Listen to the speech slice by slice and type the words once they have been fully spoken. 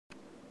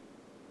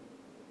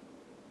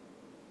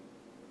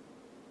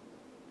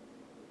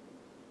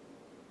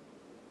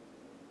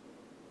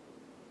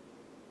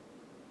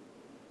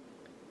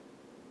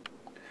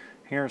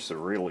Here's a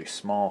really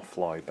small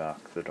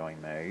flyback that I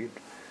made.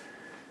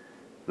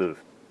 The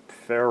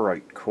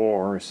ferrite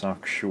core is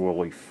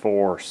actually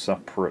 4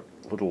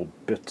 separate little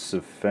bits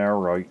of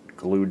ferrite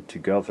glued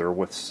together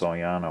with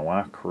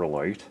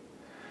cyanoacrylate.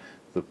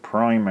 The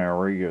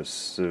primary is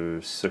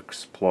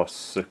 6 plus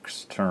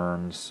 6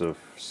 turns of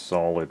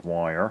solid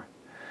wire.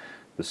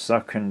 The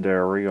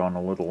secondary on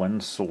a little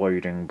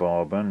insulating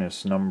bobbin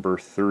is number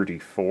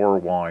 34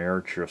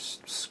 wire,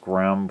 just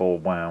scramble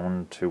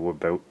wound to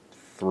about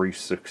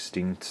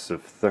 3/16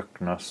 of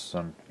thickness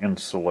and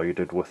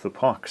insulated with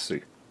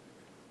epoxy.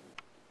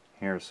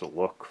 Here's a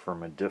look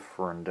from a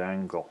different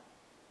angle.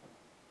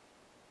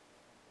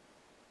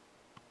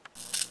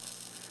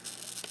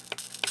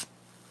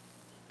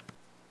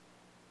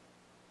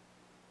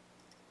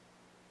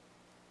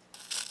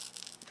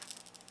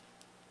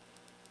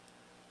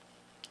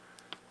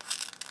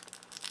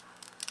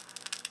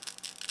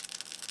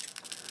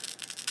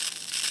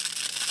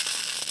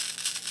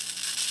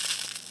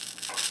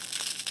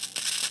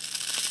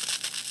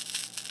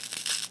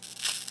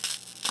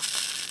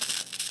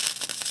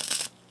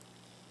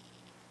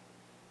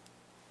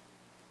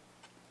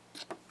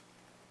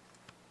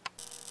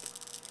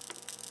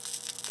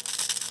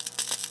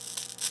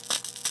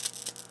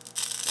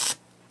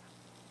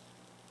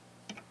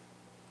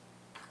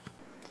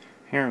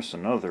 Here's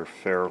another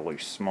fairly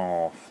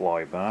small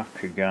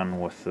flyback, again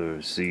with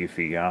the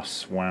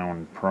ZVS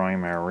wound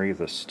primary,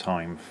 this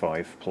time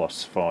 5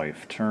 plus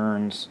 5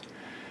 turns.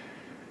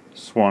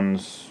 This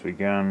one's,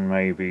 again,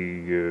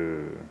 maybe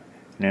 1.25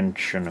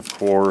 inches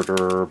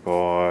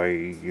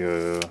by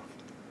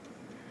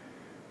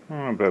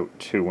about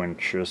 2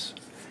 inches,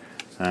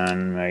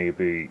 and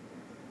maybe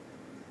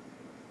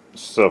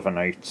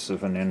 7/8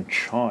 of an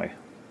inch high.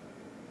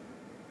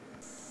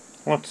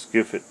 Let's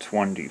give it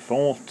 20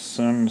 volts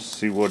and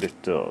see what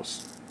it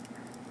does.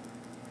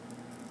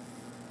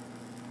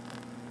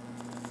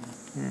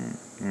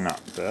 Not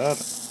bad.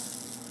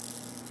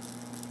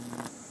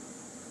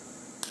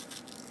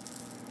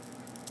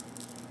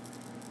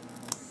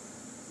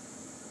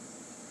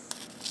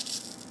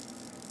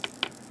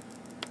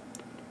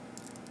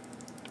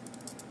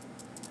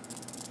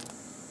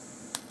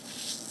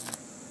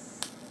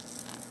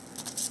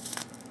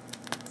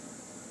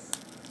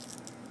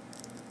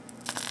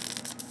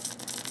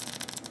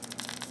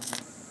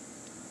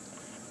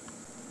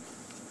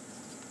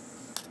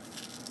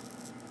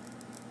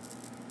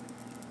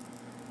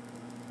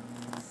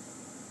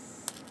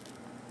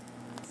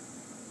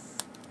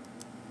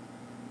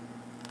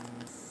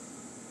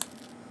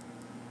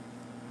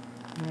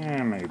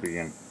 Yeah, maybe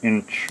 1.5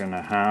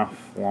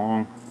 inches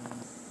long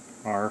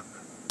arc.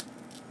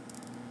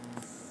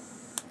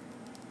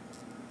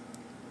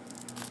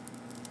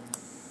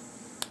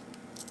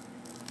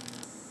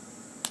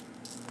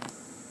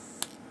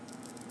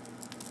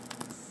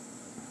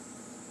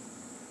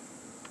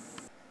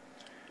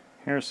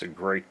 Here's a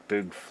great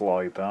big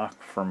flyback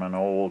from an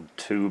old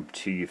tube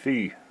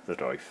TV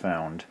that I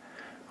found.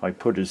 I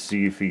put a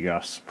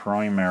ZVS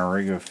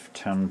primary of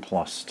 10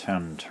 plus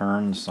 10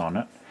 turns on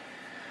it.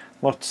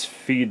 Let's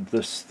feed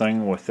this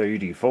thing with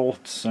 80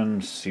 volts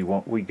and see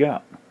what we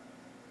get.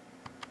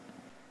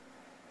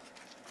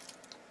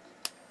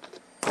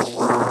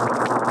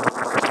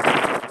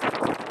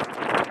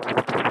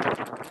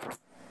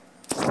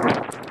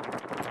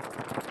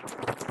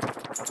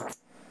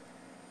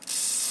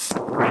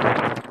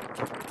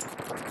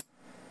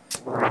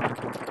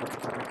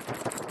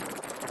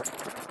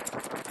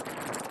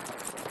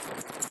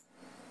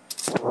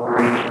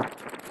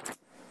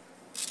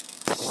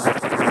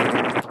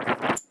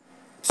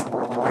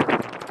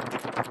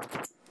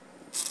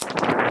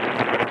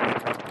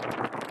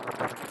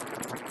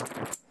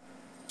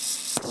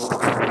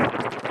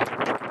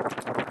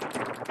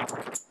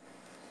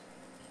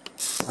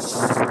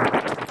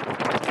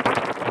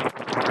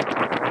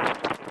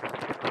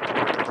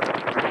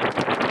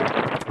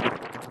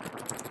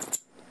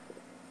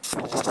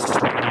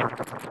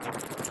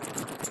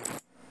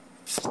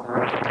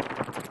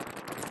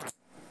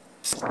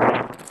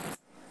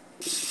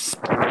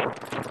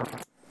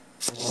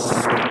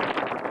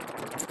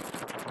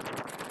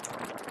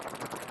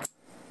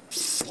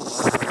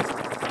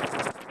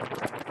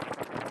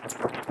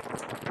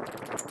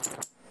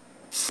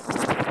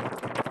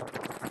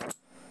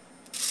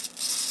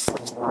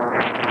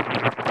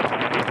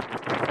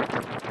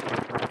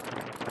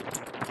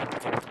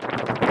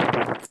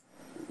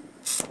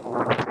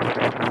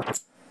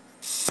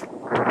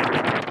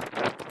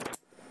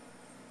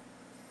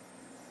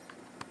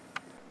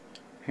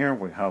 Here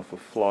we have a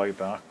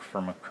flyback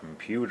from a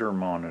computer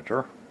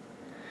monitor.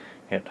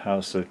 It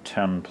has a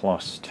 10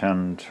 plus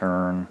 10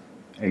 turn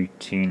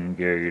 18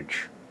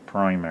 gauge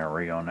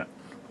primary on it.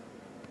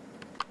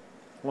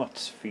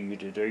 Let's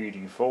feed it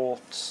 80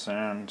 volts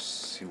and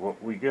see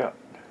what we get.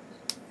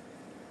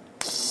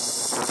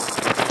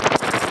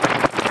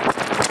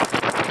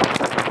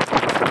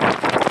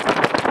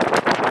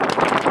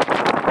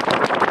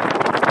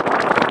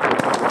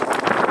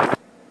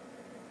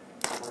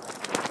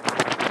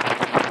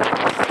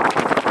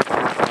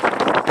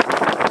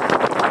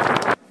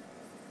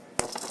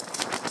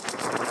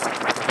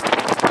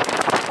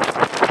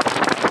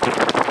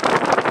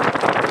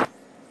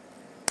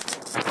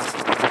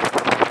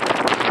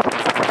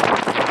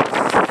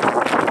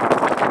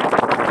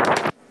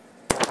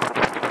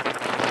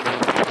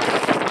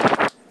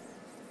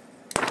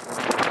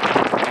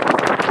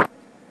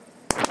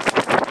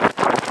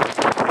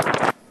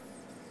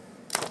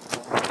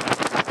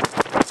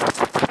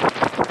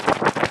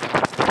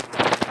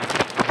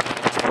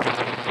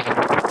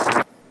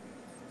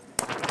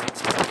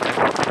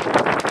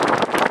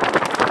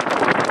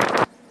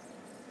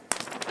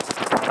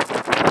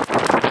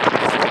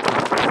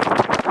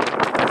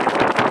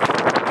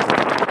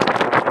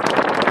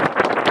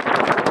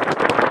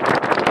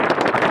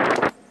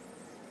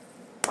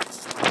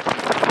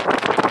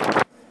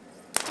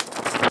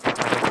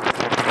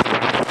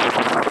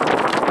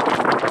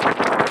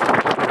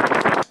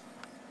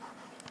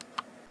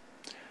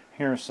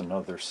 Here's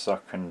another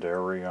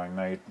secondary I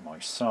made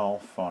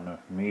myself on a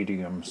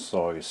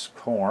medium-sized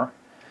core,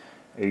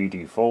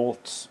 80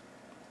 volts,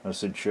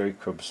 as a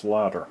Jacob's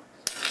ladder.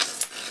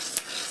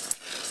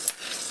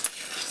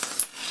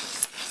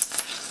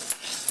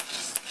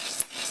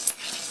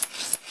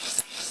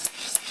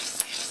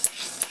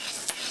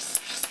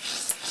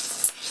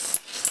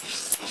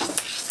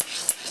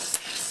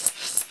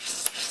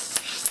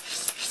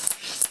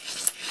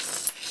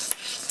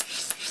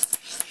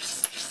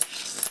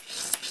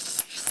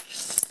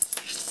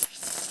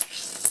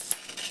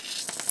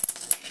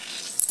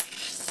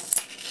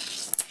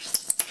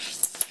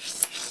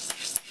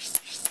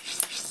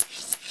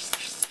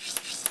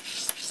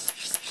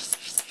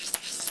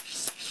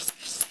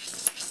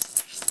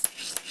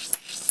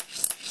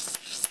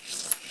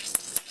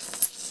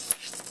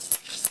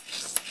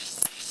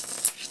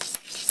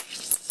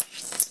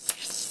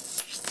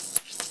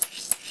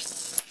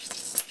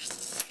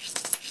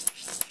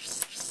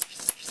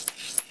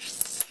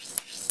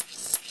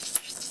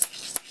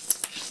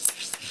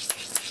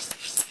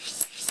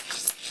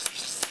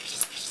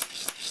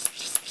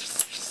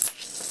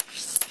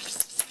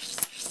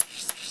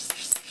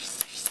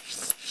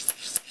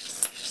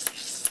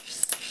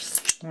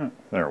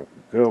 There we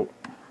go.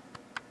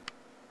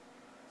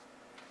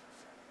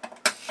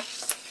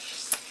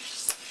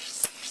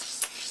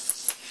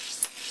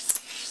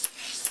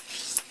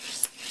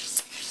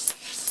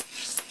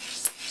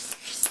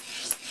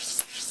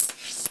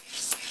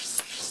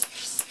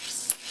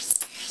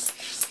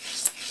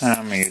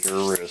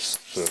 Ammeter is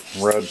the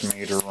red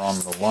meter on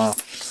the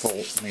left,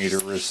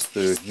 voltmeter is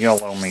the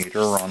yellow meter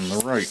on the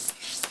right.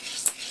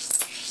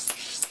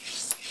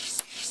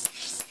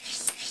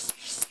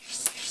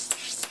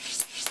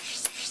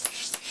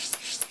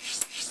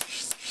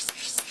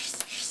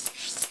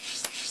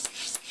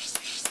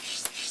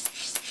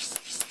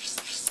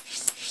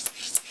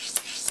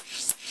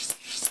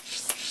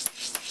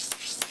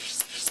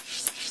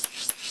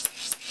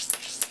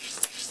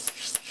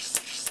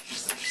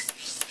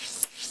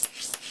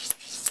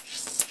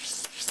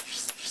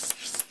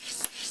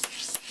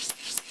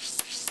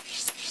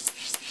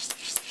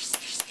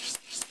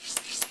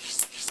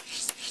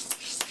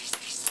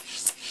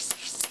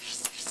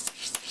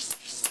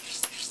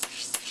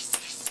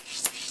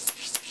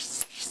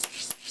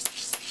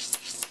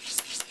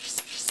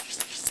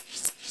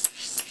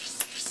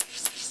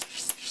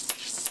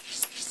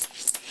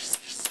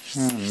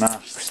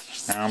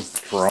 Max amp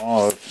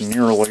draw of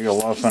nearly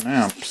 11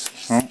 amps.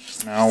 Oh,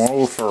 now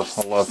over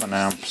 11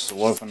 amps,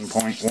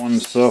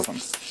 11.17.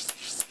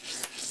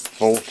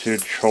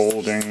 Voltage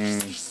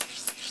holding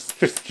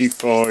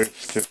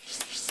 55 to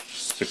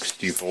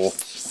 60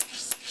 volts.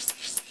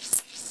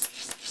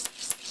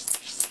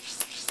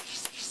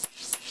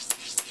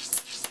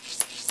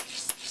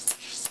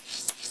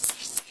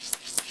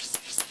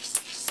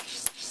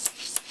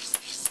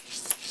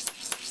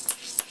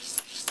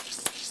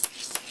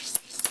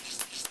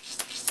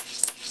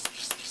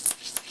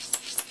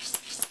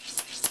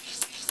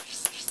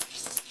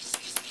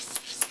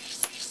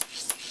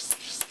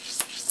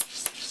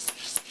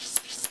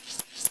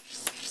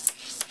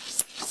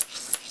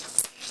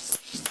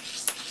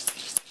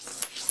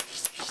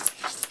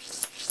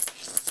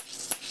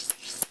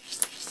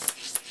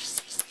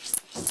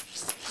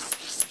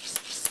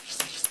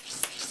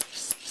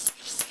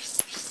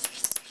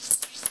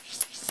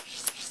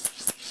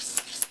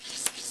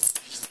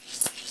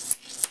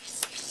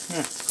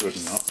 Good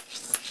enough.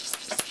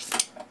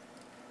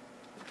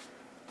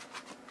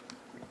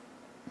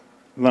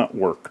 That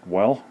worked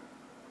well.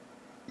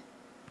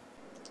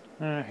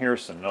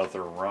 Here's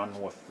another run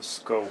with the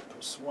scope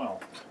as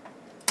well.